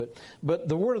But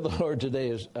the word of the Lord today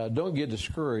is don't get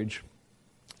discouraged,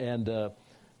 and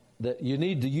that you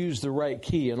need to use the right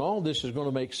key. And all this is going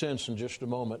to make sense in just a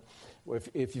moment.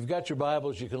 If you've got your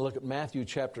Bibles, you can look at Matthew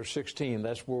chapter 16.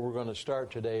 That's where we're going to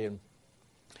start today. And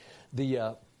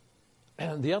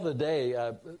the other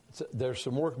day, there's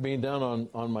some work being done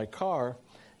on my car,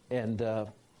 and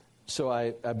so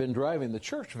I've been driving the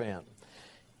church van.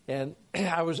 And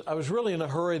I was really in a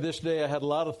hurry this day. I had a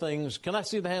lot of things. Can I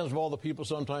see the hands of all the people?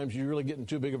 Sometimes you really get in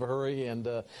too big of a hurry, and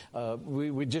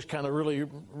we just kind of really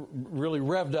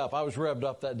revved up. I was revved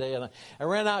up that day, and I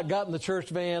ran out, got in the church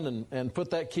van, and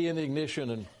put that key in the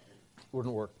ignition, and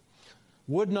wouldn't work.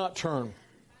 Would not turn.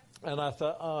 And I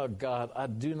thought, oh, God, I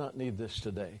do not need this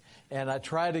today. And I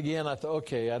tried again. I thought,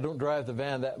 okay, I don't drive the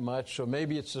van that much, so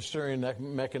maybe it's the steering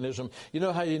mechanism. You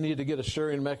know how you need to get a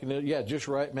steering mechanism? Yeah, just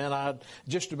right, man. I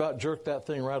just about jerked that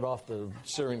thing right off the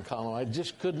steering column. I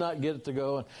just could not get it to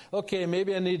go. And, okay,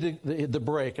 maybe I need the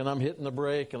brake, and I'm hitting the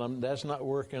brake, and that's not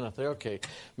working. I thought, okay,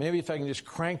 maybe if I can just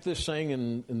crank this thing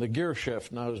in the gear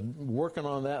shift. And I was working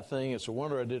on that thing. It's a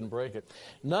wonder I didn't break it.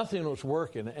 Nothing was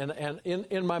working. And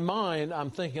in my mind,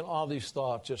 I'm thinking all these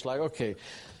thoughts, just like, okay,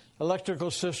 electrical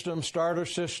system, starter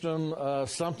system,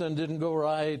 something didn't go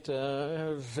right.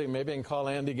 Maybe I can call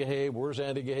Andy Gahabe. Where's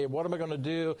Andy Gahabe? What am I going to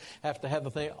do? Have to have the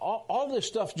thing. All this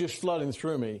stuff just flooding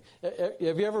through me.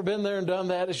 Have you ever been there and done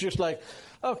that? It's just like,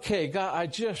 okay, God, I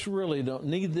just really don't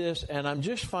need this. And I'm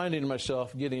just finding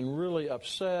myself getting really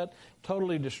upset,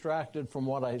 totally distracted from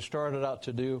what I started out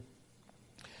to do.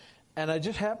 And I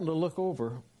just happened to look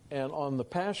over, and on the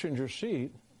passenger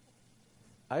seat,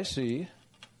 I see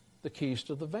the keys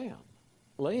to the van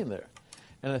laying there.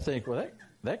 And I think, well,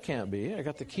 that can't be. I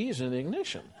got the keys in the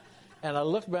ignition. And I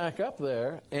look back up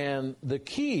there, and the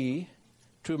key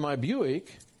to my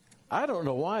Buick, I don't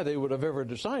know why they would have ever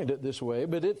designed it this way,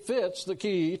 but it fits the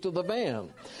key to the van.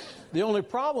 The only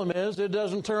problem is it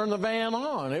doesn't turn the van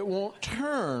on. It won't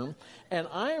turn. And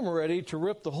I am ready to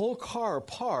rip the whole car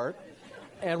apart.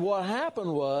 And what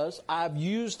happened was I've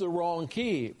used the wrong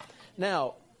key.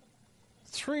 Now,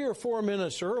 3 or 4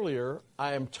 minutes earlier,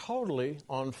 I am totally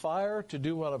on fire to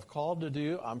do what I've called to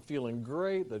do. I'm feeling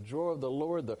great, the joy of the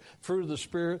Lord, the fruit of the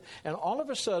Spirit. And all of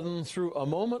a sudden, through a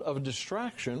moment of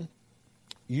distraction,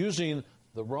 using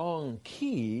the wrong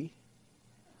key,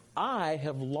 I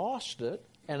have lost it,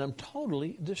 and I'm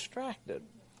totally distracted.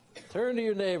 Turn to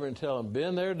your neighbor and tell him,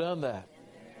 been there, done that.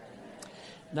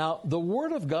 Now, the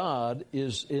Word of God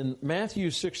is in Matthew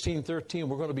 16:13.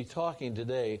 We're going to be talking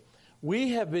today. We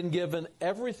have been given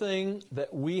everything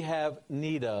that we have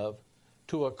need of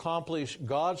to accomplish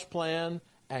God's plan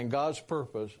and God's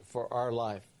purpose for our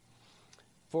life.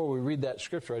 Before we read that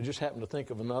scripture, I just happened to think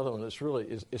of another one.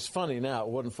 It's funny now. It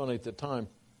wasn't funny at the time.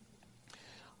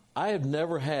 I have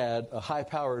never had a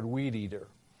high-powered weed eater.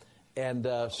 And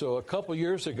so a couple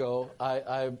years ago,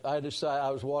 I decided,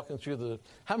 I was walking through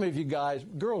how many of you guys,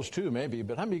 girls too maybe,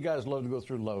 but how many of you guys love to go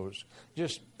through Lowe's?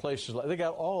 Just places like, they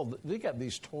got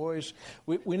these toys.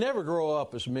 We never grow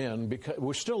up as men because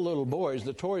we're still little boys.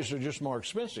 The toys are just more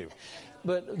expensive.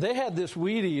 But they had this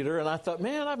weed eater, and I thought,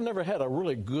 man, I've never had a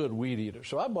really good weed eater.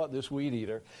 So I bought this weed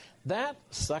eater. That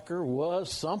sucker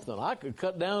was something. I could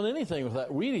cut down anything with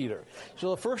that weed eater. So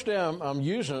the first day I'm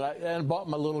using it, I bought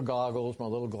my little goggles, my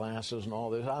little glasses, and all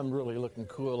this. I'm really looking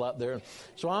cool out there.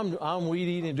 So I'm weed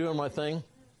eating, doing my thing.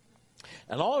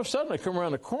 And all of a sudden, I come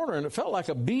around the corner, and it felt like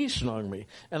a bee stung me.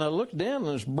 And I looked down, and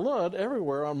there's blood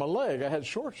everywhere on my leg. I had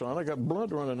shorts on. I got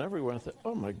blood running everywhere. I thought,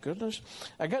 oh, my goodness.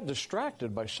 I got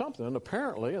distracted by something,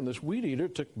 apparently, and this weed eater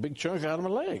took a big chunk out of my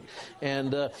leg.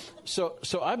 And so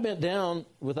I bent down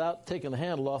without taking the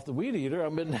handle off the weed eater. I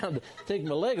bent down to take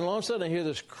my leg, and all of a sudden, I hear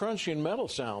this crunching metal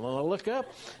sound. And I look up,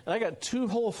 and I got 2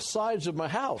 whole sides of my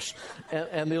house,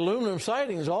 and the aluminum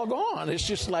siding is all gone. It's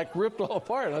just like ripped all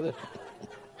apart. I thought,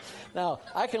 now,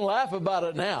 I can laugh about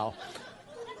it now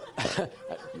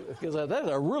because that's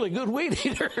a really good weed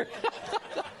eater.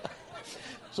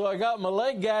 So I got my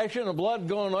leg gashing and blood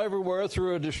going everywhere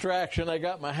through a distraction. I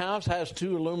got my house has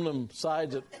 2 aluminum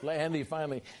sides that Andy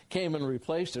finally came and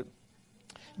replaced it.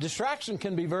 Distraction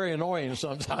can be very annoying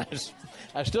sometimes.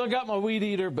 I still got my weed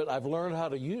eater, but I've learned how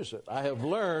to use it. I have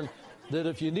learned that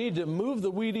if you need to move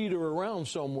the weed eater around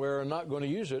somewhere and not going to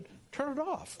use it, turn it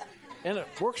off. And it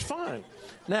works fine.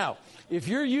 Now, if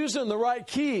you're using the right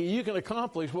key, you can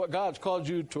accomplish what God's called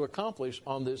you to accomplish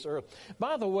on this earth.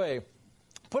 By the way,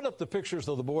 put up the pictures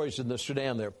of the boys in the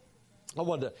Sudan there. I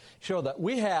wanted to show that.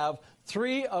 We have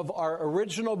 3 of our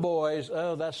original boys.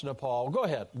 Oh, that's Nepal. Go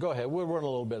ahead. We'll run a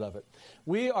little bit of it.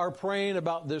 We are praying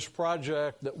about this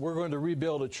project that we're going to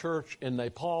rebuild a church in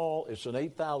Nepal. It's an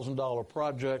 $8,000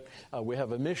 project. We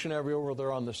have a missionary over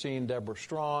there on the scene, Deborah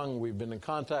Strong. We've been in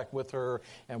contact with her,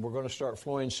 and we're going to start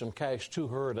flowing some cash to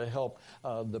her to help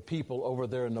the people over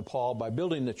there in Nepal. By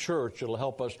building the church, it'll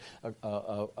help us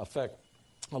affect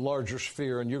a larger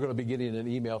sphere, and you're going to be getting an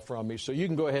email from me. So you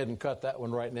can go ahead and cut that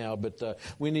one right now, but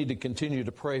we need to continue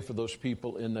to pray for those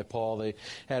people in Nepal. They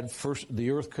had first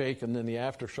the earthquake, and then the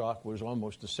aftershock was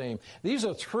almost the same. These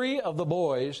are 3 of the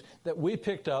boys that we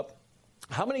picked up.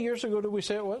 How many years ago did we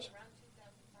say it was?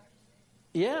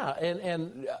 Yeah,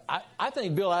 and I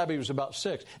think Bill Abbey was about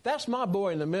 6. That's my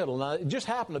boy in the middle. Now, it just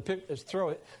happened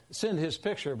to send his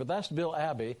picture, but that's Bill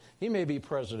Abbey. He may be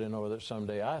president over there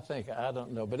someday. I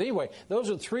don't know. But anyway, those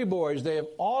are 3 boys. They have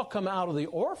all come out of the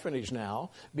orphanage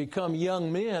now, become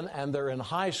young men, and they're in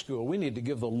high school. We need to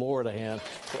give the Lord a hand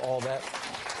for all that.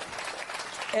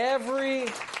 Every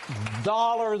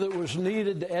dollar that was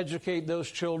needed to educate those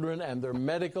children and their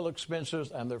medical expenses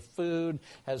and their food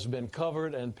has been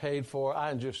covered and paid for.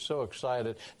 I'm just so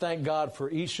excited. Thank God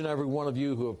for each and every one of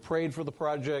you who have prayed for the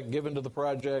project, given to the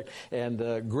project,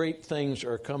 and great things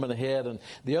are coming ahead. And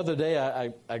the other day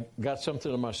I got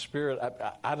something in my spirit.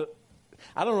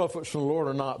 I don't know if it's from the Lord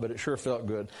or not, but it sure felt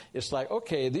good. It's like,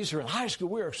 okay, these are in high school.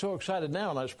 We are so excited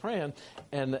now. And I was praying,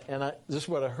 and this is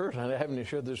what I heard, and I haven't even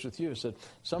shared this with you. I said,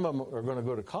 some of them are going to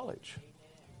go to college.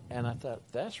 And I thought,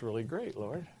 that's really great,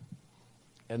 Lord.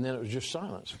 And then it was just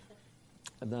silence.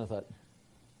 And then I thought,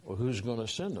 well, who's going to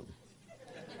send them?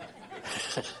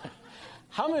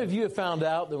 How many of you have found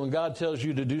out that when God tells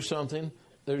you to do something,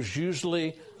 there's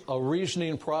usually a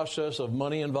reasoning process of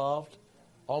money involved?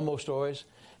 Almost always.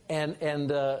 And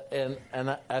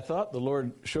I thought the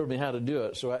Lord showed me how to do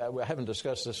it. So I haven't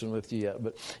discussed this one with you yet.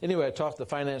 But anyway, I talked to the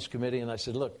finance committee, and I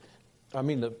said, look, I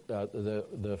mean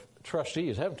the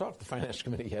trustees. I haven't talked to the finance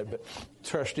committee yet, but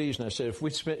trustees. And I said, if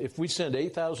we send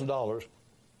 $8,000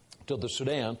 to the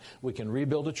Sudan, we can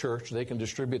rebuild a church. They can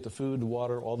distribute the food, the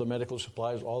water, all the medical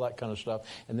supplies, all that kind of stuff.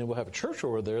 And then we'll have a church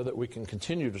over there that we can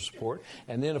continue to support.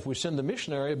 And then if we send the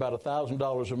missionary about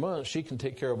 $1,000 a month, she can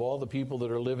take care of all the people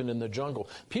that are living in the jungle.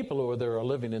 People over there are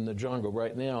living in the jungle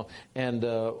right now. And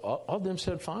all of them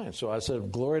said, fine. So I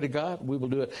said, glory to God, we will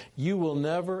do it. You will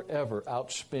never, ever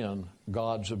outspend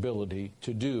God's ability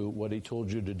to do what He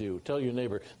told you to do. Tell your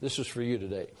neighbor, this is for you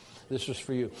today. This is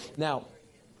for you. Now,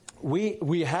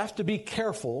 we have to be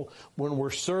careful when we're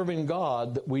serving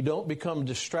God that we don't become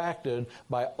distracted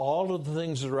by all of the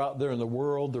things that are out there in the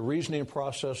world, the reasoning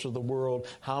process of the world.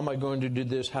 How am I going to do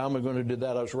this? How am I going to do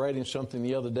that? I was writing something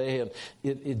the other day, and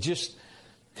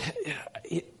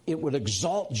it would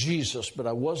exalt Jesus, but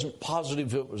I wasn't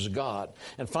positive it was God.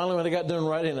 And finally, when I got done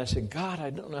writing, I said, God,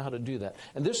 I don't know how to do that.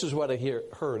 And this is what I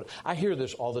heard. I hear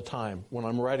this all the time when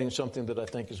I'm writing something that I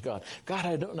think is God. God,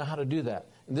 I don't know how to do that.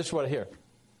 And this is what I hear.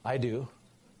 I do.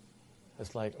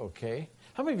 It's like, okay.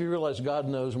 How many of you realize God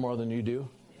knows more than you do?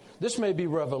 This may be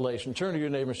revelation. Turn to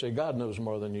your neighbor and say, God knows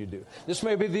more than you do. This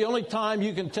may be the only time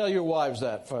you can tell your wives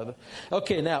that, Father.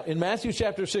 Okay, now, in Matthew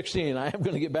chapter 16, I am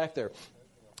going to get back there.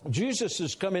 Jesus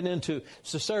is coming into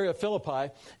Caesarea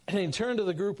Philippi, and he turned to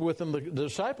the group with him, the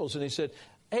disciples, and he said,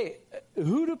 hey,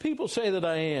 who do people say that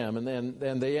I am?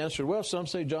 And they answered, well, some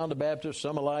say John the Baptist,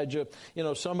 some Elijah. You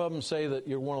know, some of them say that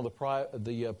you're one of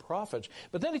the prophets.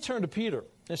 But then he turned to Peter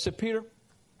and said, Peter,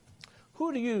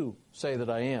 who do you say that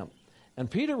I am? And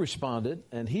Peter responded,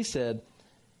 and he said,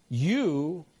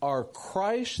 you are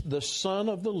Christ, the Son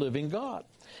of the living God.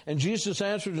 And Jesus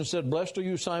answered and said, blessed are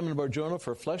you, Simon Bar-Jonah,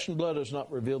 for flesh and blood has not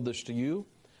revealed this to you,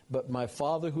 but my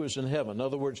Father who is in heaven. In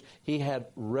other words, he had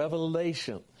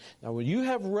revelation. Now, when you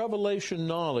have revelation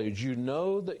knowledge, you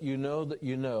know that you know that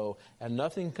you know, and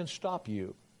nothing can stop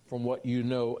you from what you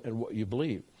know and what you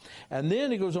believe. And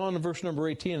then he goes on in verse number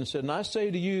 18 and said, and I say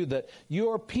to you that you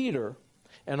are Peter,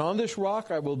 and on this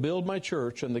rock I will build my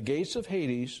church, and the gates of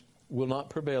Hades will not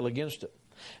prevail against it.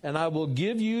 And I will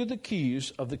give you the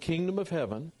keys of the kingdom of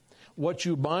heaven. What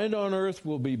you bind on earth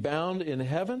will be bound in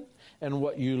heaven, and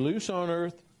what you loose on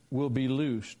earth will be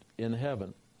loosed in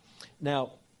heaven.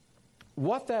 Now,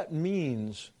 what that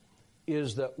means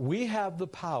is that we have the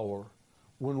power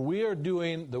when we are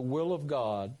doing the will of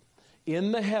God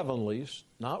in the heavenlies,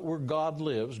 not where God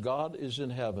lives. God is in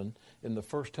heaven, in the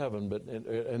first heaven, but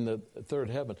in the third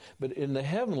heaven. But in the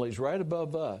heavenlies, right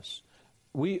above us,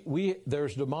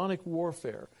 there's demonic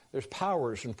warfare. There's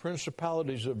powers and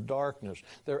principalities of darkness.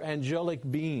 They're angelic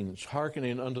beings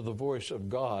hearkening unto the voice of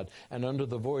God and under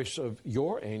the voice of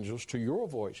your angels to your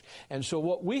voice. And so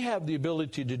what we have the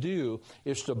ability to do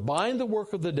is to bind the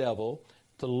work of the devil,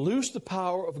 to loose the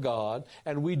power of God,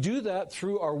 and we do that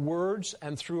through our words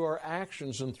and through our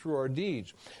actions and through our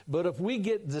deeds. But if we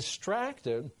get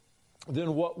distracted,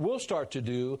 then what we'll start to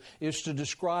do is to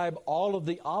describe all of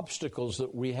the obstacles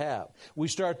that we have. We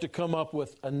start to come up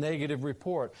with a negative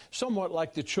report, somewhat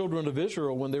like the children of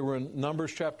Israel when they were in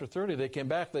Numbers chapter 30. They came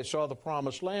back, they saw the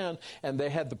promised land, and they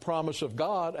had the promise of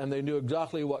God, and they knew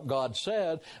exactly what God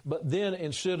said. But then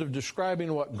instead of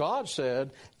describing what God said,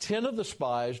 10 of the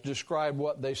spies described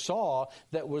what they saw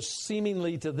that was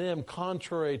seemingly to them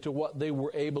contrary to what they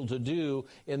were able to do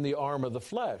in the arm of the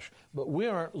flesh. But we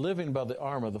aren't living by the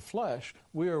arm of the flesh.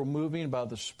 We are moving by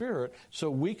the Spirit, so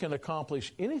we can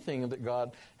accomplish anything that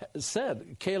God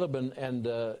said. Caleb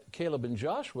and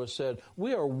Joshua said,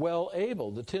 we are well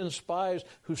able. The 10 spies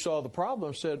who saw the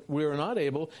problem said, we are not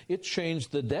able. It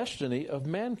changed the destiny of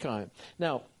mankind.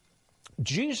 Now,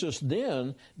 Jesus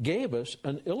then gave us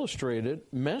an illustrated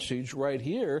message right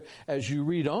here as you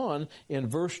read on in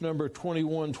verse number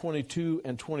 21, 22,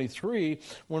 and 23,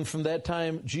 when from that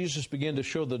time Jesus began to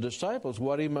show the disciples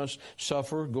what he must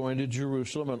suffer going to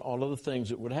Jerusalem and all of the things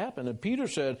that would happen. And Peter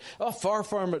said, far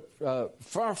from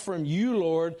you,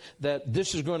 Lord, that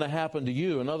this is going to happen to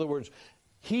you. In other words,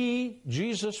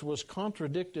 Jesus was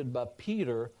contradicted by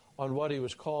Peter on what he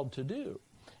was called to do.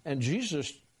 And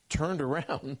Jesus turned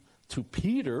around to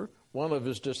Peter, one of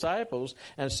his disciples,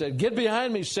 and said, get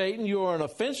behind me, Satan. You are an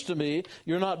offense to me.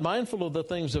 You're not mindful of the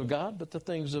things of God, but the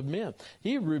things of men.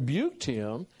 He rebuked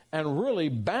him and really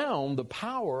bound the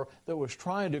power that was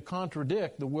trying to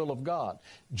contradict the will of God.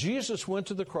 Jesus went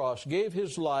to the cross, gave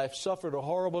his life, suffered a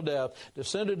horrible death,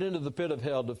 descended into the pit of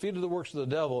hell, defeated the works of the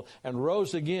devil, and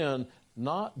rose again,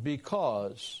 not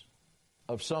because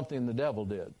of something the devil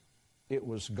did. It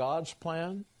was God's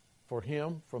plan for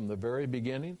him from the very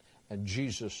beginning. And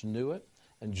Jesus knew it,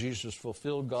 and Jesus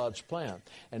fulfilled God's plan.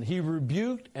 And he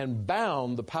rebuked and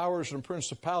bound the powers and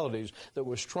principalities that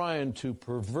was trying to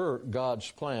pervert God's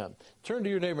plan. Turn to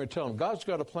your neighbor and tell him, God's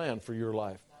got a plan for your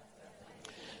life.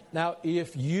 Now,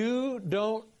 if you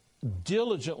don't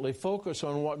diligently focus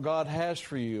on what God has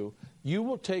for you, you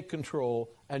will take control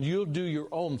and you'll do your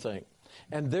own thing.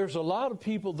 And there's a lot of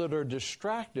people that are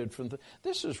distracted from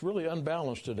this is really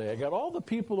unbalanced today. I got all the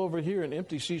people over here and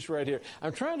empty seats right here.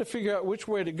 I'm trying to figure out which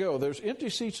way to go. There's empty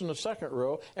seats in the second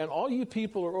row, and all you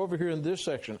people are over here in this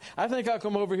section. I think I'll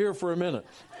come over here for a minute.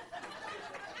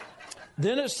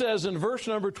 Then it says in verse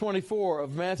number 24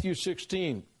 of Matthew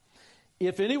 16,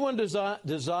 if anyone desires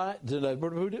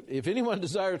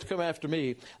to come after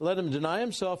me, let him deny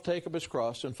himself, take up his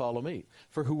cross, and follow me.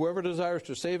 For whoever desires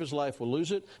to save his life will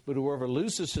lose it, but whoever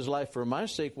loses his life for my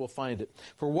sake will find it.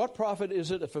 For what profit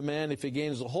is it if he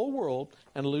gains the whole world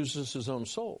and loses his own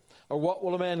soul? Or what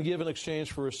will a man give in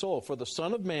exchange for his soul? For the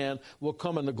Son of Man will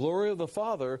come in the glory of the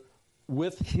Father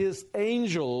with his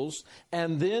angels,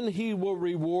 and then he will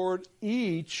reward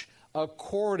each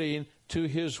according to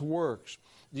his works.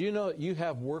 Do you know that you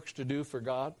have works to do for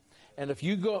God? And if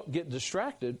you get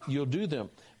distracted, you'll do them.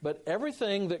 But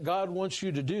everything that God wants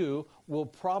you to do will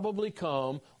probably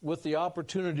come with the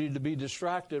opportunity to be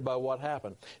distracted by what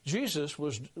happened. Jesus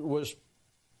was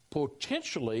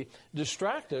potentially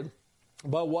distracted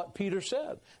by what Peter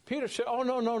said. Peter said,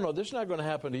 no, this is not going to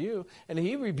happen to you. And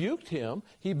he rebuked him.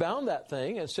 He bound that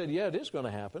thing and said, yeah, it is going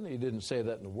to happen. He didn't say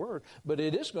that in the word, but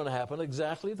it is going to happen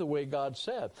exactly the way God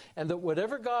said. And that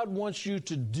whatever God wants you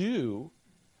to do,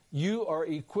 you are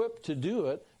equipped to do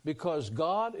it because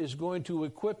God is going to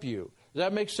equip you. Does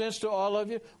that make sense to all of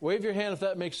you? Wave your hand if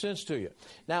that makes sense to you.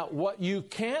 Now, what you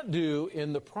can't do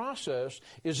in the process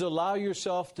is allow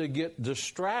yourself to get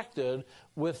distracted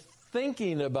with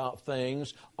thinking about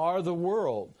things or the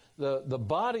world. The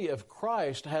body of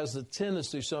Christ has the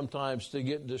tendency sometimes to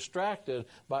get distracted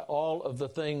by all of the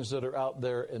things that are out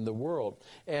there in the world.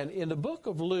 And in the book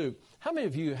of Luke, how many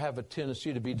of you have a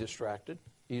tendency to be distracted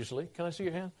easily? Can I see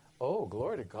your hand? Oh,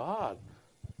 glory to God.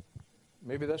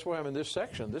 Maybe that's why I'm in this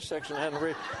section. This section hadn't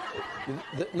raised.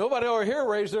 Nobody over here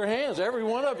raised their hands. Every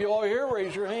one of you over here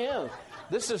raised your hand.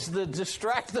 This is the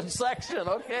distracted section.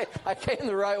 Okay, I came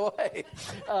the right way.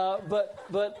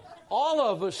 But all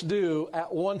of us do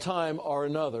at one time or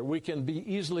another. We can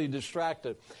be easily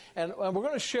distracted. And we're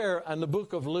going to share in the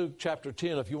book of Luke chapter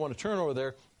 10, if you want to turn over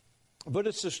there, But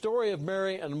it's the story of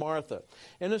Mary and Martha.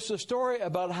 And it's the story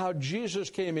about how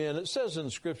Jesus came in. It says in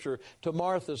Scripture, to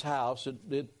Martha's house.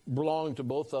 It belonged to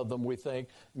both of them, we think,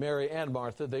 Mary and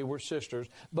Martha. They were sisters.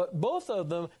 But both of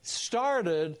them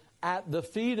started at the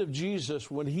feet of Jesus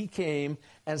when he came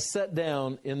and sat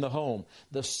down in the home.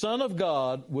 The Son of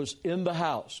God was in the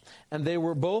house. And they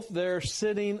were both there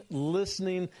sitting,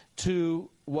 listening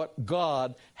to what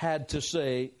God had to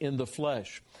say in the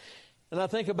flesh. And I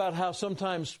think about how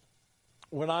sometimes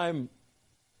when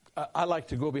I like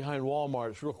to go behind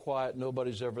Walmart. It's real quiet.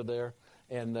 Nobody's ever there.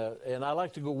 And I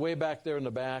like to go way back there in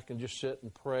the back and just sit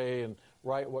and pray and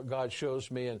write what God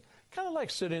shows me. And kind of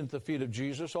like sitting at the feet of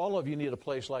Jesus. All of you need a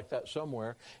place like that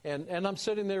somewhere. And I'm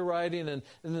sitting there writing. And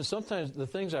then sometimes the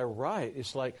things I write,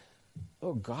 it's like,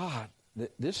 oh, God,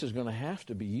 this is going to have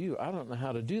to be you. I don't know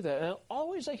how to do that. And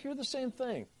always I hear the same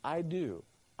thing. I do.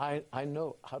 I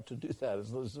know how to do that.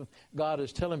 As God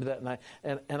is telling me that,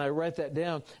 and I write that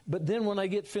down. But then when I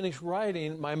get finished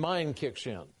writing, my mind kicks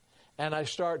in, and I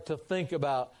start to think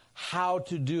about how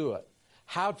to do it,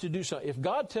 how to do something. If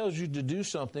God tells you to do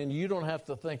something, you don't have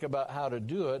to think about how to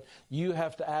do it. You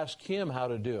have to ask Him how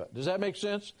to do it. Does that make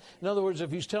sense? In other words, if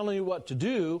He's telling you what to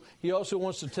do, He also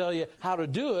wants to tell you how to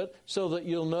do it so that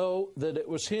you'll know that it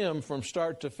was Him from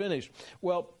start to finish.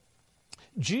 Well,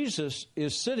 Jesus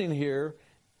is sitting here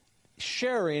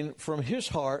sharing from his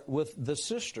heart with the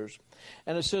sisters.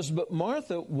 And it says, but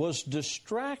Martha was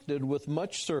distracted with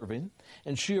much serving,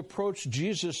 and she approached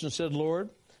Jesus and said, Lord,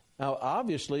 now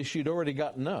obviously she'd already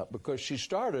gotten up because she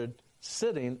started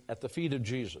sitting at the feet of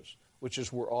Jesus, which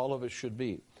is where all of us should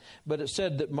be. But it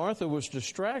said that Martha was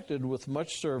distracted with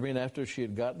much serving after she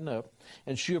had gotten up,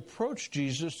 and she approached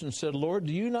Jesus and said, Lord,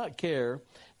 do you not care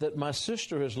that my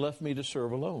sister has left me to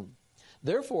serve alone?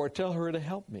 Therefore, tell her to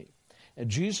help me. And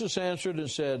Jesus answered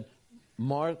and said,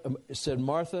 Martha,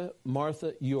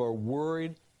 Martha, you are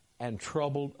worried and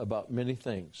troubled about many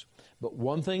things. But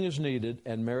one thing is needed,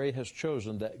 and Mary has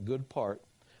chosen that good part,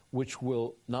 which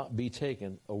will not be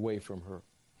taken away from her.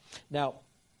 Now,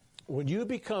 when you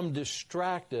become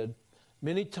distracted,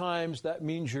 many times that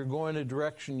means you're going a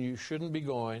direction you shouldn't be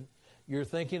going. You're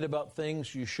thinking about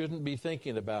things you shouldn't be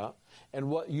thinking about. And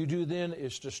what you do then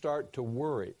is to start to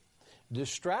worry.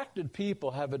 Distracted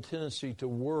people have a tendency to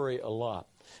worry a lot.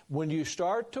 When you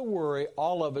start to worry,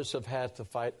 all of us have had to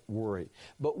fight worry.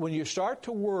 But when you start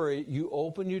to worry, you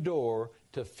open your door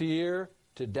to fear,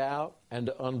 to doubt, and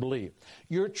to unbelief.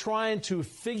 You're trying to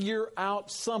figure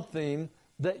out something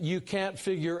that you can't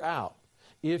figure out.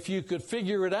 If you could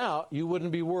figure it out, you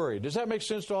wouldn't be worried. Does that make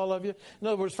sense to all of you? In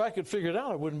other words, if I could figure it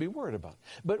out, I wouldn't be worried about it.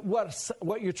 But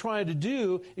what you're trying to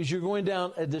do is you're going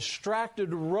down a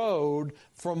distracted road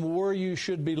from where you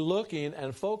should be looking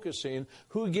and focusing.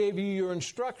 Who gave you your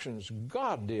instructions?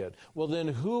 God did. Well, then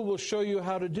who will show you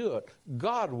how to do it?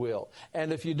 God will.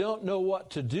 And if you don't know what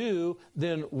to do,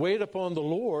 then wait upon the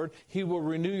Lord. He will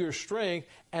renew your strength,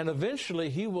 and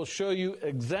eventually He will show you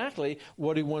exactly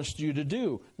what He wants you to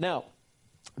do. Now,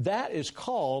 that is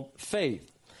called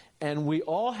faith. And we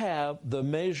all have the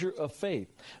measure of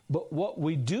faith. But what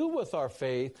we do with our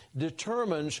faith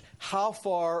determines how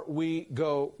far we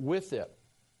go with it.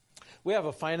 We have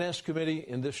a finance committee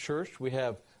in this church. We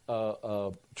have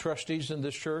trustees in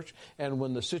this church. And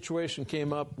when the situation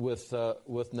came up with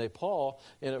Nepal,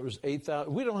 and it was $8,000,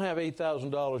 we don't have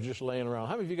 $8,000 just laying around.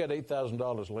 How many of you got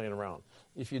 $8,000 laying around?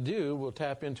 If you do, we'll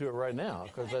tap into it right now,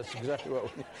 because that's exactly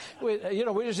what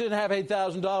we just didn't have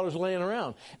 $8,000 laying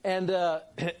around.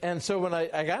 And so when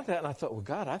I got that, and I thought, well,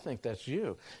 God, I think that's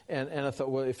you. And I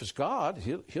thought, well, if it's God,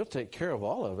 He'll take care of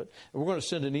all of it. And we're going to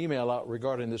send an email out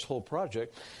regarding this whole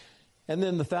project. And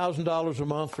then the $1,000 a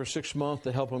month for 6 months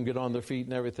to help them get on their feet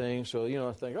and everything. So,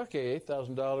 I think, okay,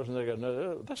 $8,000, and they go,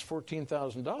 no, that's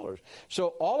 $14,000. So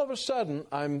all of a sudden,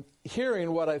 I'm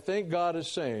hearing what I think God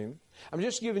is saying. I'm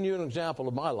just giving you an example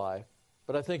of my life,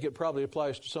 but I think it probably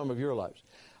applies to some of your lives.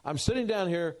 I'm sitting down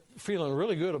here feeling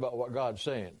really good about what God's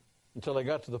saying until I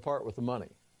got to the part with the money.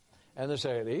 And they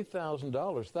say, $8,000,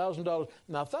 $1,000.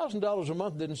 Now, $1,000 a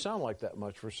month didn't sound like that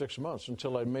much for 6 months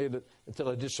until I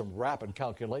did some rapid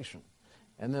calculation.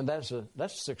 And then that's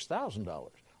 $6,000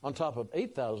 on top of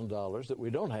 $8,000 that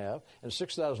we don't have, and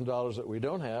 $6,000 that we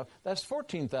don't have. That's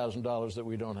 $14,000 that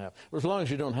we don't have. Well, as long as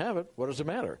you don't have it, what does it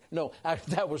matter? No,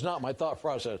 that was not my thought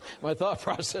process. My thought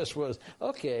process was,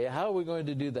 okay, how are we going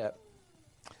to do that?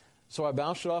 So I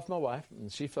bounced it off my wife,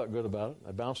 and she felt good about it.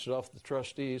 I bounced it off the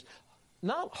trustees,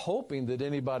 not hoping that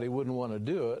anybody wouldn't want to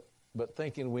do it, but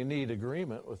thinking we need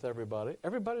agreement with everybody.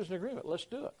 Everybody's in agreement. Let's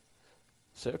do it.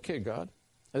 Say, okay, God.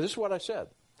 And this is what I said.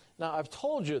 Now, I've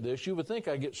told you this. You would think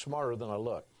I get smarter than I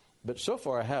look. But so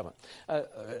far I haven't.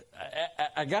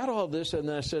 I got all this, and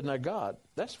then I said, now, God,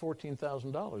 that's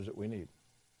 $14,000 that we need.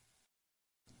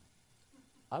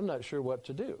 I'm not sure what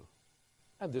to do.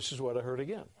 And this is what I heard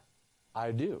again.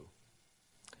 I do.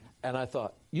 And I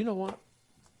thought, you know what?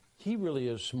 He really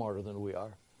is smarter than we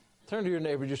are. Turn to your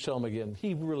neighbor, just tell him again,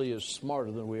 he really is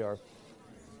smarter than we are.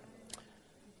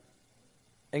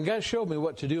 And God showed me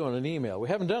what to do on an email. We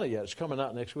haven't done it yet. It's coming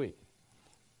out next week.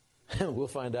 We'll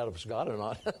find out if it's God or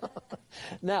not.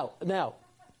 Now,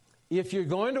 if you're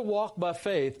going to walk by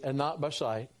faith and not by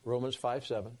sight, Romans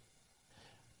 5:7,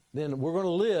 then we're going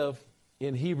to live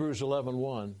in Hebrews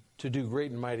 11:1 to do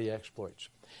great and mighty exploits.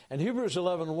 And Hebrews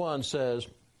 11:1 says,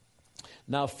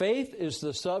 now faith is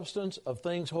the substance of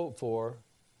things hoped for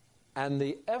and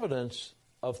the evidence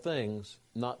of things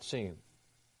not seen.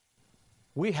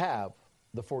 We have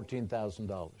the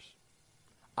 $14,000.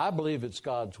 I believe it's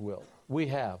God's will. We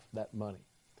have that money.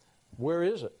 Where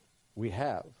is it? We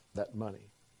have that money.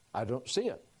 I don't see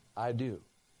it. I do,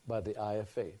 by the eye of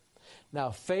faith.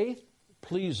 Now, faith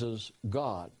pleases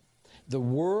God. The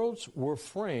worlds were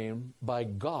framed by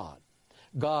God.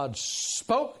 God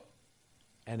spoke,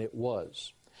 and it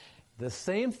was. The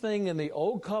same thing in the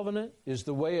Old Covenant is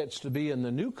the way it's to be in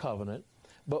the New Covenant,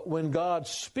 but when God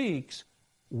speaks,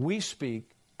 we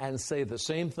speak and say the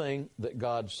same thing that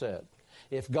God said.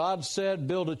 If God said,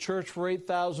 build a church for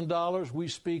 $8,000, we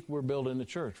speak, we're building a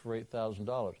church for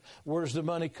 $8,000. Where's the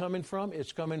money coming from?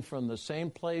 It's coming from the same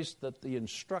place that the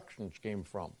instructions came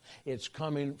from. It's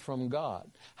coming from God.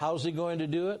 How's He going to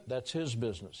do it? That's His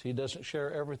business. He doesn't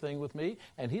share everything with me,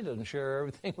 and He doesn't share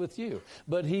everything with you.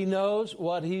 But He knows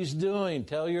what He's doing.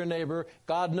 Tell your neighbor,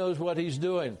 God knows what He's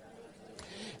doing.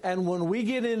 And when we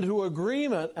get into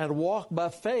agreement and walk by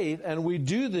faith, and we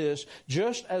do this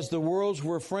just as the worlds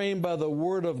were framed by the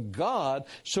Word of God,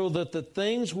 so that the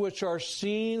things which are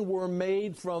seen were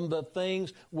made from the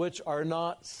things which are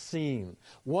not seen.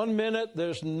 1 minute,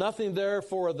 there's nothing there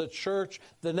for the church.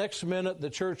 The next minute, the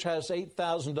church has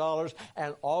 $8,000,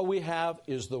 and all we have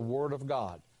is the Word of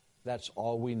God. That's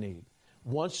all we need.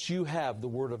 Once you have the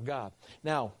Word of God.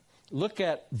 Now, look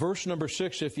at verse number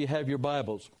 6 if you have your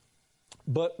Bibles.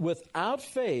 But without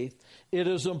faith, it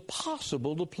is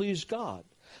impossible to please God.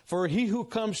 For he who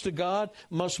comes to God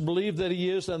must believe that He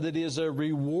is, and that He is a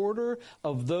rewarder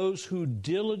of those who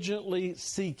diligently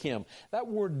seek Him. That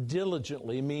word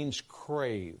diligently means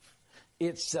crave.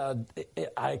 It's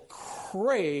I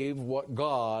crave what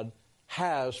God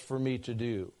has for me to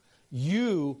do.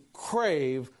 You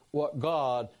crave what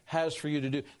God has for you to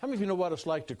do. How many of you know what it's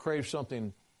like to crave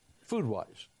something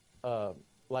food-wise?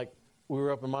 Like we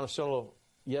were up in Monticello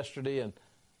yesterday, and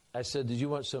I said, did you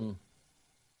want some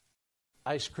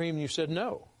ice cream? And you said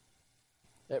no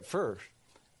at first.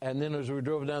 And then as we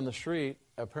drove down the street,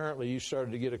 apparently you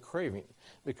started to get a craving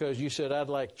because you said, I'd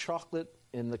like chocolate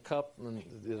in the cup and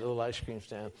the little ice cream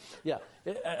stand. Yeah.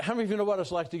 How many of you know what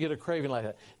it's like to get a craving like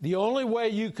that? The only way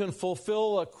you can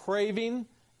fulfill a craving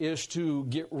is to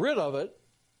get rid of it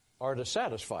or to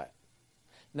satisfy it.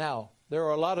 Now, there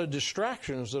are a lot of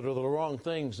distractions that are the wrong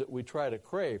things that we try to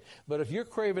crave. But if you're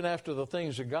craving after the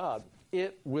things of God,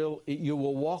 you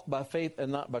will walk by faith and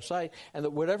not by sight. And that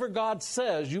whatever God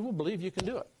says, you will believe you can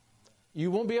do it. You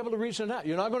won't be able to reason it out.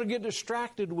 You're not going to get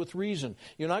distracted with reason.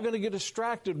 You're not going to get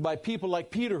distracted by people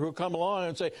like Peter who come along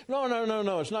and say,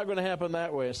 no, it's not going to happen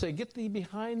that way. And say, get thee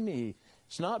behind me.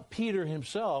 It's not Peter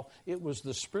himself. It was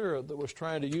the Spirit that was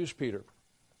trying to use Peter.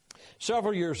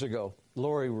 Several years ago,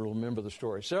 Lori will remember the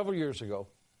story. Several years ago,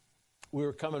 we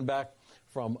were coming back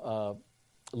from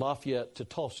Lafayette to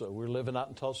Tulsa. We were living out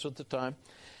in Tulsa at the time.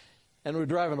 And we were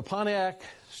driving a Pontiac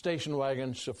station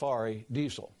wagon Safari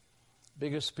diesel.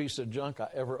 Biggest piece of junk I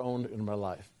ever owned in my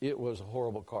life. It was a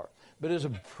horrible car. But it was a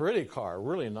pretty car,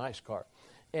 really nice car.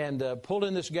 And pulled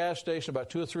in this gas station about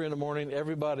 2 or 3 in the morning.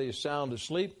 Everybody is sound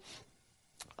asleep.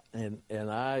 And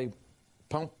I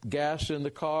pumped gas in the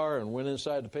car and went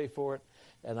inside to pay for it.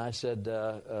 And I said,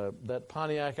 that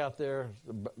Pontiac out there,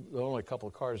 there were only a couple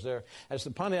of cars there. I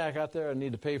said, Pontiac out there, I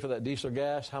need to pay for that diesel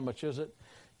gas. How much is it?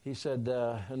 He said,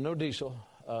 no diesel.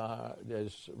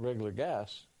 There's regular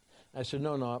gas. I said,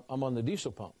 no, I'm on the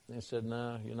diesel pump. And he said,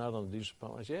 no, you're not on the diesel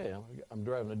pump. I said, yeah, I'm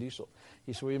driving a diesel.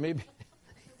 He said, well,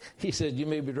 he said, you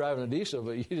may be driving a diesel,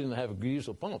 but you didn't have a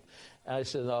diesel pump. And I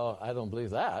said, oh, I don't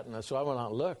believe that. And so I went out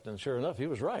and looked, and sure enough, he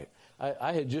was right.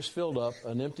 I had just filled up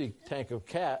an empty tank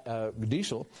of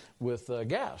diesel with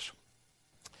gas.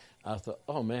 I thought,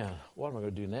 oh, man, what am I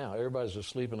going to do now? Everybody's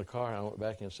asleep in the car, and I went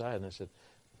back inside, and I said,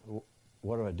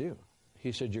 what do I do?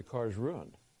 He said, your car's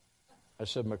ruined. I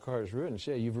said, my car is ruined. He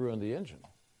said, yeah, you've ruined the engine.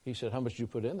 He said, how much did you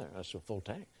put in there? I said, full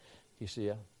tank. He said,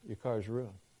 yeah, your car's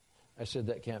ruined. I said,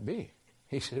 that can't be.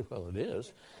 He said, well, it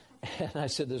is. And I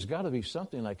said, there's got to be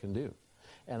something I can do.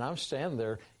 And I'm standing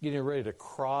there getting ready to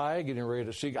cry, getting ready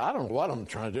to see. I don't know what I'm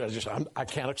trying to do. I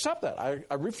can't accept that.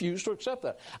 I refuse to accept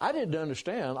that. I didn't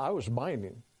understand I was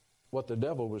binding what the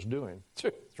devil was doing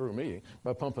through me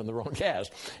by pumping the wrong gas.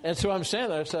 And so I'm standing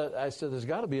there. I said, there's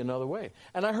got to be another way.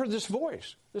 And I heard this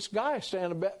voice, this guy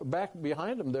standing back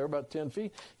behind him there about 10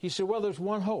 feet. He said, well, there's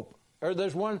one hope. Or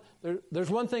there's one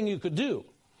thing you could do.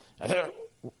 I said,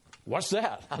 what's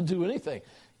that? I'll do anything.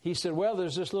 He said, well,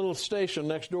 there's this little station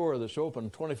next door that's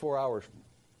open 24 hours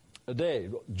a day.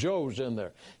 Joe's in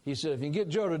there. He said, if you can get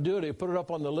Joe to do it, he'll put it up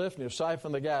on the lift and he'll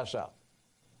siphon the gas out.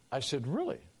 I said,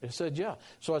 really? He said, yeah.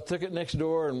 So I took it next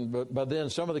door, and by then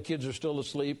some of the kids are still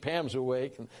asleep. Pam's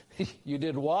awake. And you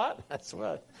did what? That's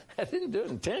what. I didn't do it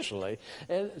intentionally.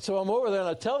 And so I'm over there, and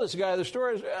I tell this guy the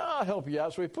story. Says, I'll help you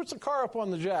out. So he puts the car up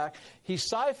on the jack. He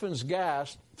siphons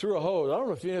gas through a hose. I don't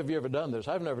know if any of you have ever done this.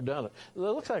 I've never done it. It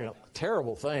looks like a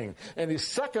terrible thing. And he's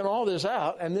sucking all this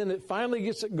out, and then it finally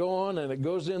gets it going, and it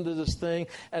goes into this thing,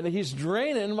 and he's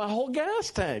draining my whole gas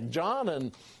tank. John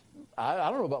and I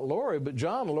don't know about Lori, but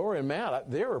John, Lori, and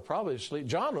Matt, they were probably asleep.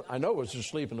 John, I know, was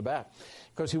asleep in the back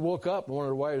because he woke up and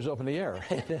wondered why he was up in the air.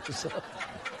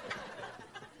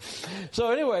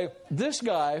 So anyway, this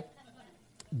guy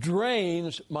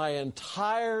drains my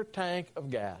entire tank of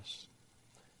gas.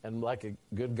 And like a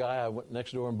good guy, I went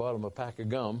next door and bought him a pack of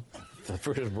gum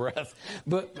for his breath.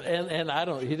 But and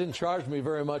he didn't charge me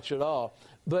very much at all.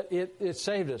 But it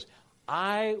saved us.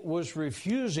 I was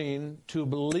refusing to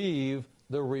believe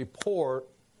the report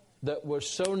that was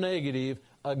so negative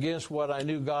against what I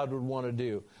knew God would want to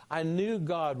do. I knew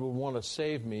God would want to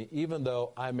save me, even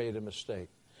though I made a mistake.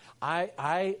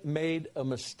 I made a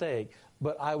mistake,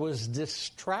 but I was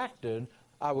distracted.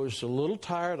 I was a little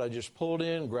tired. I just pulled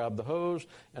in, grabbed the hose,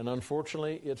 and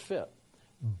unfortunately it fit.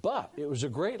 But it was a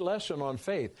great lesson on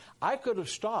faith. I could have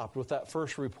stopped with that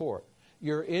first report.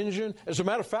 Your engine, as a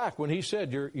matter of fact, when he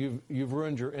said you've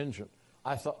ruined your engine,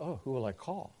 I thought, oh, who will I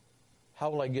call? How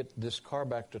will I get this car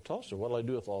back to Tulsa? What will I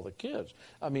do with all the kids?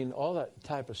 I mean, all that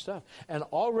type of stuff. And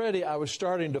already I was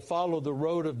starting to follow the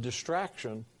road of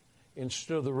distraction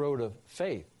instead of the road of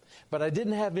faith. But I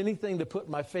didn't have anything to put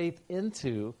my faith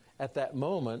into at that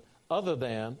moment other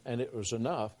than, and it was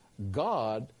enough,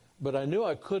 God, but I knew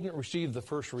I couldn't receive the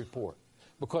first report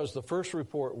because the first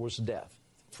report was death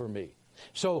for me.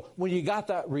 So when you got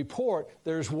that report,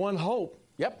 there's one hope.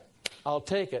 Yep, I'll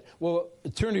take it. Well,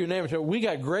 turn to your neighbor and tell, we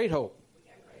got great hope.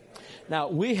 Now,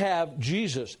 we have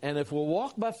Jesus, and if we'll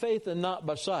walk by faith and not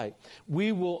by sight,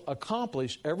 we will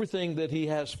accomplish everything that he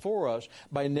has for us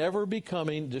by never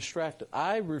becoming distracted.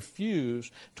 I refuse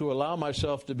to allow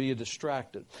myself to be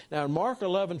distracted. Now, in Mark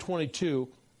 11:22,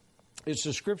 it's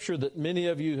a scripture that many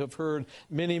of you have heard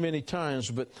many, many times,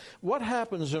 but what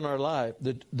happens in our life,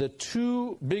 the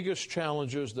two biggest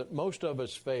challenges that most of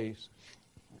us face,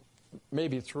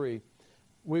 maybe three,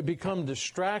 we become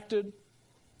distracted,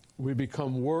 we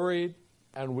become worried,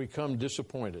 and we become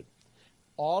disappointed.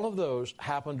 All of those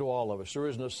happen to all of us. There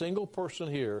isn't a single person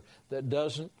here that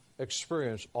doesn't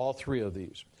experience all three of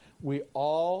these. We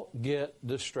all get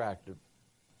distracted.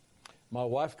 My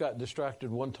wife got distracted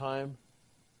one time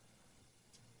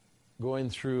going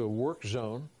through a work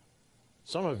zone.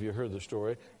 Some of you heard the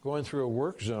story. Going through a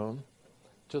work zone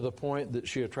to the point that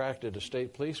she attracted a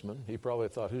state policeman. He probably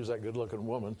thought, who's that good-looking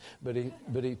woman? But he It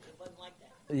wasn't like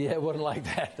that. Yeah, it wasn't like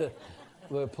that.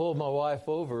 But I pulled my wife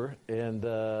over and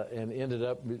ended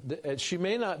up.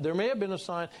 There may have been a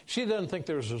sign. She doesn't think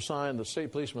there was a sign. The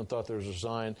state policeman thought there was a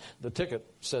sign. The ticket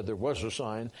said there was a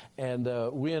sign, and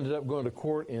we ended up going to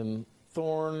court in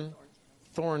Thorntown.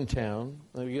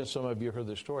 And again, some of you heard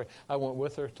this story. I went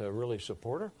with her to really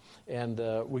support her, and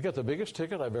we got the biggest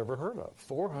ticket I've ever heard of,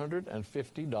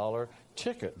 $450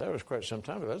 ticket. That was quite some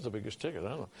time ago. That's the biggest ticket, I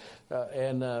don't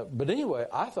know. But anyway,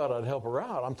 I thought I'd help her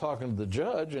out. I'm talking to the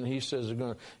judge, and he says it's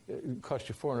going to cost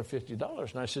you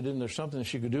 $450. And I said, isn't there something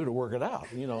she could do to work it out?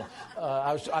 You know,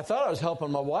 I thought I was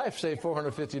helping my wife save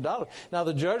 $450. Now,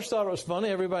 the judge thought it was funny.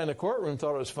 Everybody in the courtroom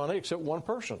thought it was funny except one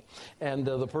person. And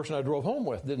the person I drove home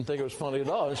with didn't think it was funny at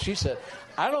all. And she said,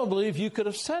 I don't believe you could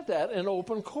have said that in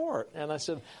open court. And I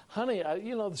said, honey,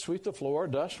 sweep the floor,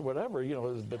 dust, whatever,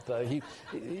 but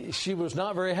she was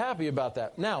not very happy about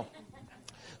that. Now,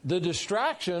 the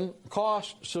distraction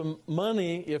cost some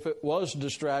money if it was a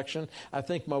distraction. I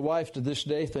think my wife to this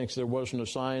day thinks there wasn't a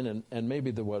sign, and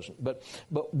maybe there wasn't. But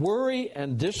worry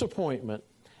and disappointment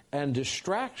and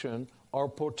distraction are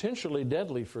potentially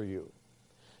deadly for you.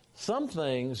 Some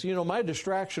things, my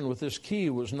distraction with this key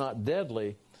was not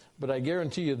deadly, But I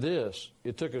guarantee you this,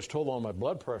 it took its toll on my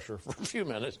blood pressure for a few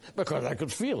minutes because I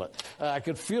could feel it. I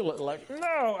could feel it like,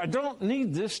 no, I don't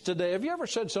need this today. Have you ever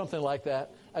said something like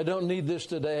that? I don't need this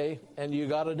today, and you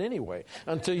got it anyway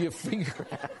until you figure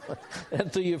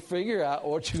out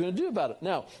what you're going to do about it.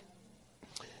 Now,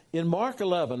 in Mark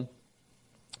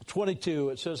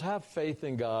 11:22, it says, have faith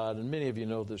in God, and many of you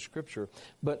know this scripture,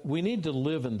 but we need to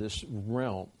live in this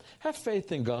realm. Have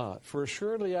faith in God, for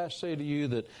assuredly I say to you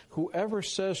that whoever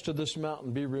says to this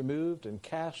mountain, be removed and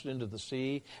cast into the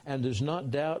sea, and does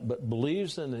not doubt, but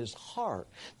believes in his heart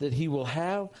that he will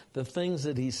have the things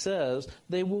that he says,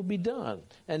 they will be done.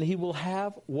 And he will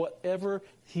have whatever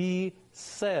he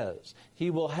says. He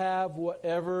will have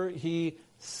whatever he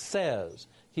says.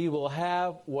 He will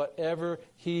have whatever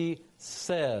he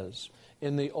says.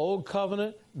 In the Old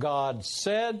Covenant, God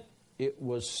said, it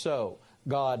was so.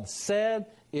 God said,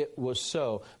 it was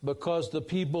so, because the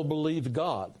people believed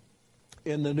God.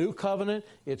 In the New Covenant,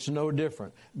 it's no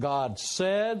different. God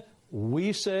said,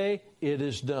 we say, it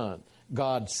is done.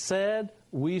 God said,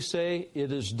 we say,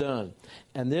 it is done.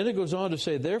 And then it goes on to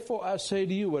say, therefore I say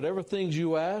to you, whatever things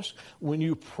you ask, when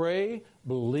you pray,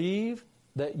 believe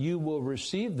that you will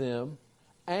receive them,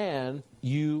 and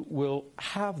you will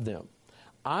have them.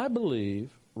 I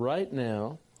believe right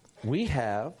now we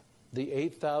have the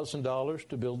 $8,000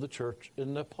 to build the church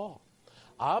in Nepal.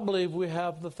 I believe we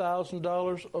have the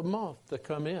 $1,000 a month to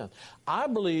come in. I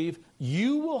believe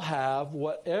you will have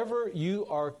whatever you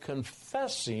are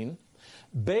confessing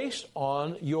based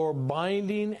on your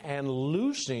binding and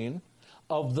loosing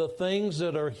of the things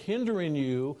that are hindering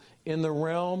you in the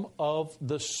realm of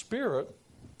the Spirit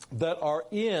that are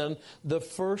in the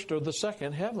first or the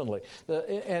second heavenly.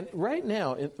 And right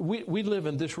now, we live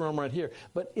in this realm right here,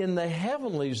 but in the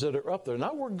heavenlies that are up there,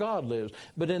 not where God lives,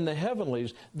 but in the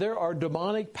heavenlies, there are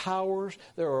demonic powers,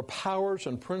 there are powers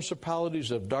and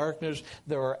principalities of darkness,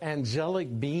 there are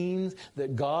angelic beings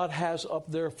that God has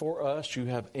up there for us. You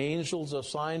have angels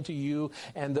assigned to you,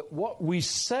 and that what we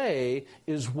say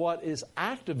is what is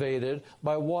activated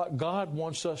by what God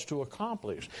wants us to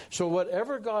accomplish. So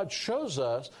whatever God shows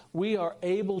us, we are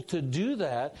able to do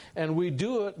that, and we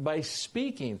do it by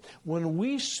speaking. When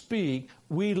we speak,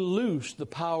 we loose the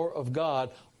power of God,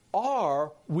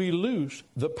 or we loose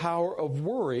the power of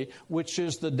worry, which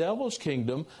is the devil's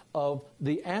kingdom of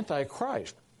the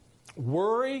Antichrist.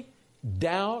 Worry,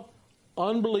 doubt,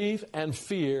 unbelief, and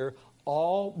fear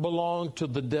all belong to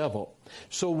the devil.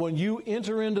 So when you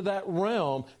enter into that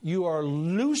realm, you are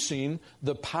loosing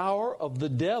the power of the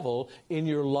devil in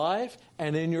your life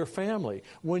and in your family.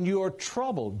 When you are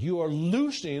troubled, you are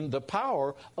loosing the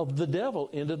power of the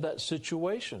devil into that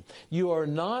situation. You are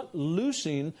not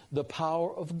loosing the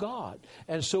power of God.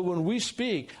 And so when we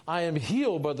speak, I am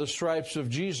healed by the stripes of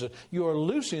Jesus, you are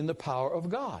loosing the power of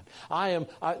God.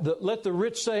 Let the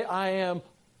rich say,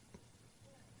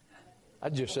 I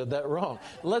just said that wrong.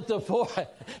 Let the poor,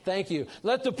 thank you.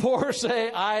 Let the poor say,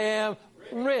 I am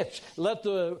rich. Let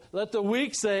the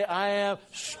weak say, I am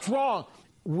strong.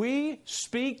 We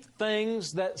speak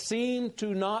things that seem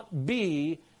to not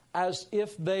be as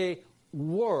if they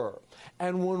were.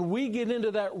 And when we get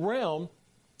into that realm,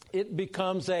 it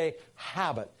becomes a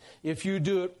habit. If you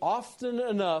do it often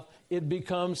enough, it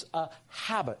becomes a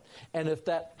habit. And if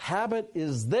that habit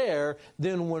is there,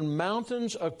 then when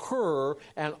mountains occur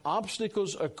and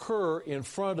obstacles occur in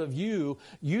front of you,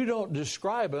 you don't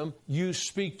describe them, you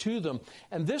speak to them.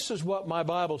 And this is what my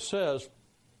Bible says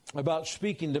about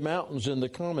speaking to mountains in the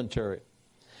commentary.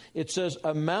 It says,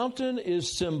 a mountain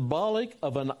is symbolic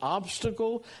of an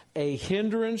obstacle, a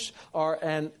hindrance, or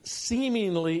an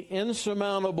seemingly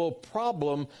insurmountable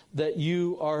problem that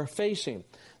you are facing.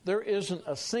 There isn't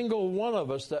a single one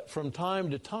of us that from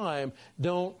time to time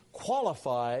don't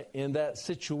qualify in that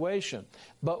situation.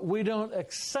 But we don't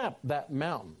accept that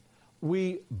mountain.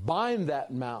 We bind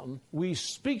that mountain, we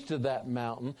speak to that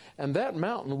mountain, and that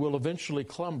mountain will eventually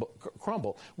crumble.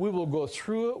 We will go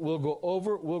through it, we'll go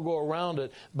over it, we'll go around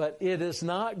it, but it is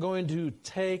not going to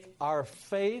take our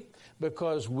faith,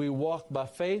 because we walk by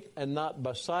faith and not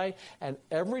by sight. And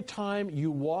every time you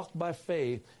walk by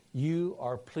faith, you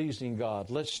are pleasing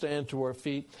God. Let's stand to our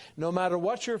feet. No matter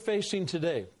what you're facing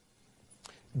today,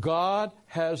 God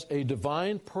has a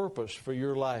divine purpose for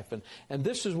your life. And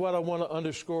this is what I want to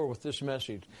underscore with this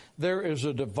message. There is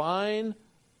a divine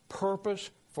purpose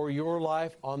for your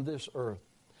life on this earth.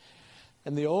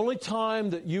 And the only time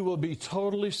that you will be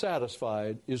totally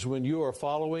satisfied is when you are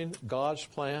following God's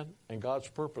plan and God's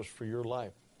purpose for your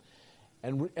life.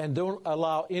 And don't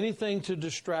allow anything to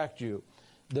distract you.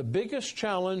 The biggest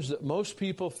challenge that most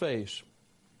people face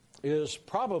is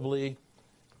probably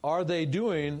are they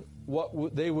doing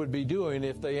what they would be doing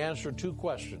if they answered two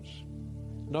questions?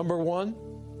 Number one,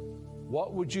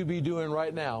 what would you be doing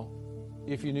right now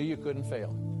if you knew you couldn't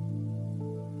fail?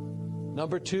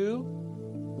 Number two,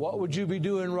 what would you be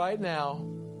doing right now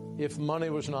if money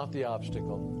was not the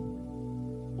obstacle?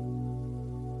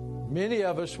 Many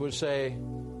of us would say,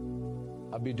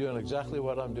 I'd be doing exactly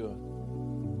what I'm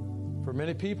doing. For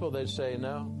many people, they'd say,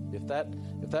 no, if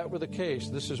that were the case,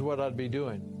 this is what I'd be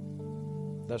doing.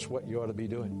 That's what you ought to be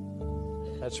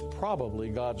doing. That's probably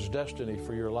God's destiny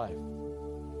for your life.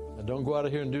 And don't go out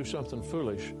of here and do something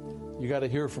foolish. You got to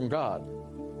hear from God.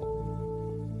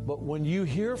 But when you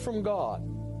hear from God,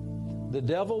 the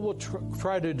devil will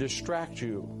try to distract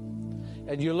you.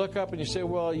 And you look up and you say,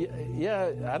 well,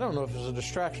 yeah, I don't know if it's a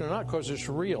distraction or not because it's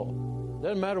real.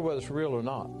 Doesn't matter whether it's real or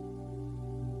not.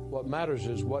 What matters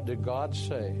is, what did God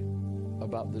say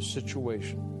about the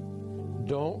situation?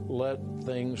 Don't let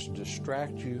things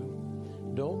distract you.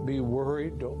 Don't be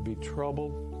worried. Don't be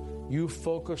troubled. You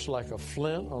focus like a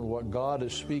flint on what God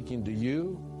is speaking to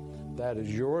you. That is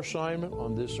your assignment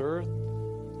on this earth.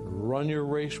 Run your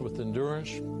race with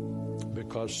endurance,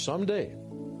 because someday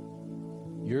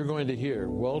you're going to hear,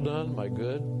 well done, my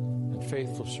good and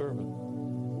faithful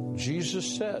servant. Jesus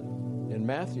said in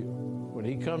Matthew, when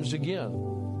he comes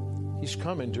again, he's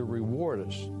coming to reward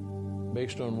us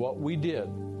based on what we did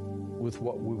with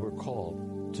what we were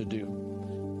called to do.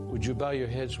 Would you bow your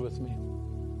heads with me?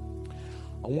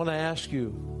 I want to ask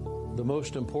you the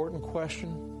most important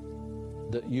question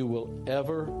that you will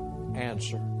ever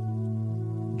answer.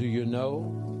 Do you know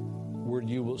where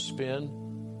you will spend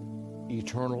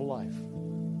eternal life?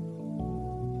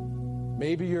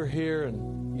 Maybe you're here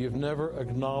and you've never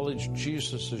acknowledged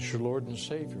Jesus as your Lord and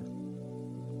Savior.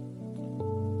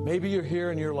 Maybe you're here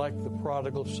and you're like the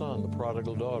prodigal son, the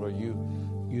prodigal daughter.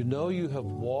 You know you have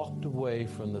walked away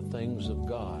from the things of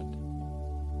God.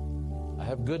 I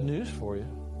have good news for you.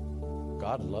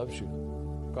 God loves you.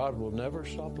 God will never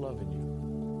stop loving you.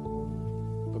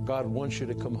 But God wants you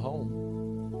to come home.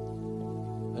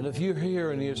 And if you're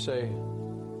here and you say,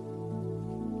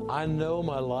 I know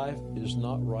my life is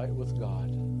not right with God.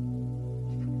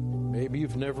 Maybe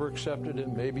you've never accepted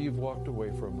Him. Maybe you've walked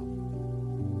away from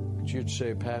Him. But you'd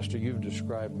say, Pastor, you've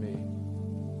described me.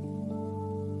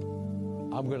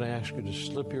 I'm going to ask you to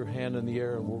slip your hand in the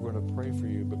air and we're going to pray for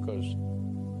you, because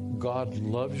God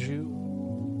loves you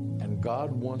and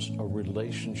God wants a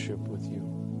relationship with you.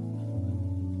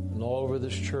 And all over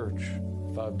this church,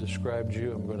 if I've described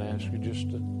you, I'm going to ask you just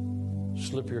to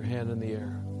slip your hand in the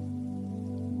air.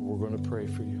 We're going to pray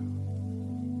for you.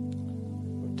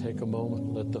 We'll take a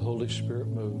moment, let the Holy Spirit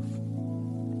move.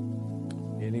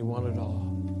 Anyone at all.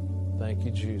 Thank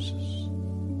you, Jesus.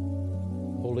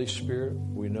 Holy Spirit,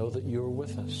 we know that you are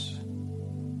with us.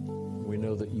 We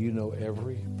know that you know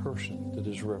every person that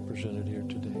is represented here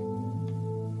today.